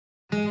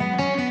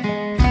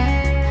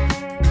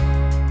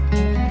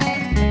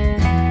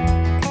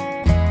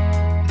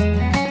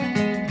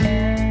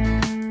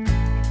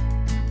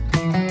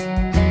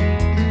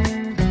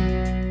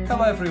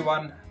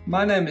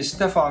My name is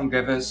Stefan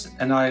Gevers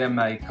and I am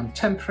a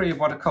contemporary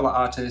watercolour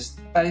artist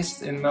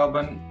based in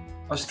Melbourne,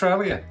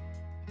 Australia.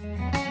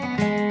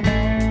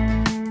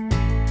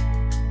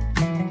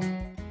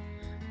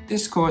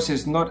 This course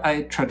is not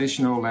a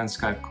traditional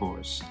landscape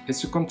course.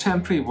 It's a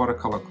contemporary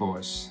watercolour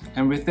course,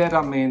 and with that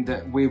I mean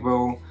that we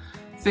will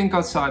think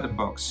outside the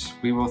box,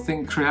 we will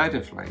think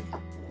creatively,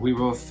 we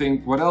will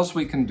think what else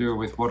we can do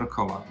with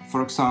watercolour.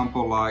 For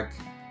example, like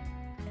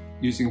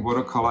using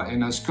watercolour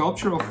in a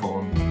sculptural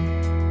form.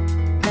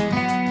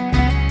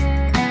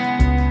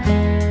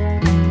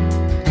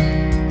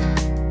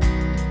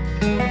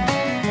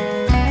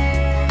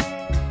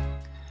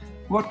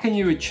 What can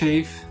you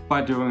achieve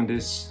by doing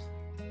this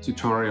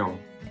tutorial?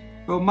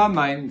 Well, my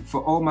main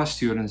for all my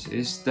students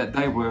is that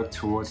they work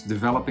towards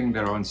developing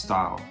their own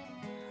style,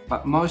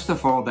 but most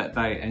of all that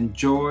they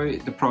enjoy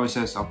the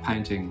process of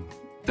painting,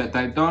 that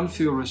they don't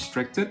feel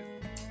restricted,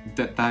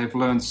 that they've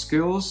learned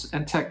skills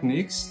and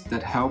techniques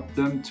that help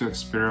them to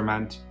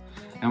experiment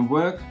and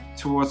work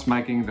towards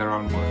making their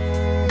own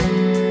work.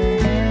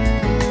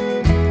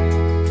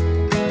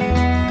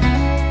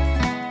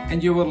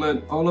 And you will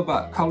learn all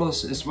about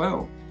colours as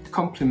well,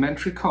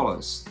 complementary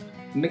colours,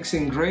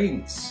 mixing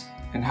greens,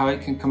 and how you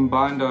can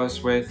combine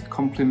those with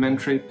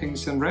complementary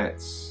pinks and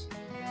reds.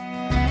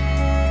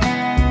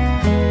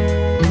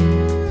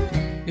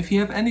 If you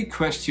have any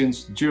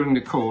questions during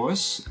the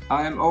course,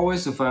 I am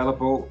always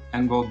available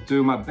and will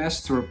do my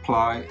best to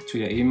reply to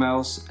your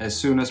emails as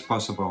soon as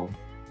possible.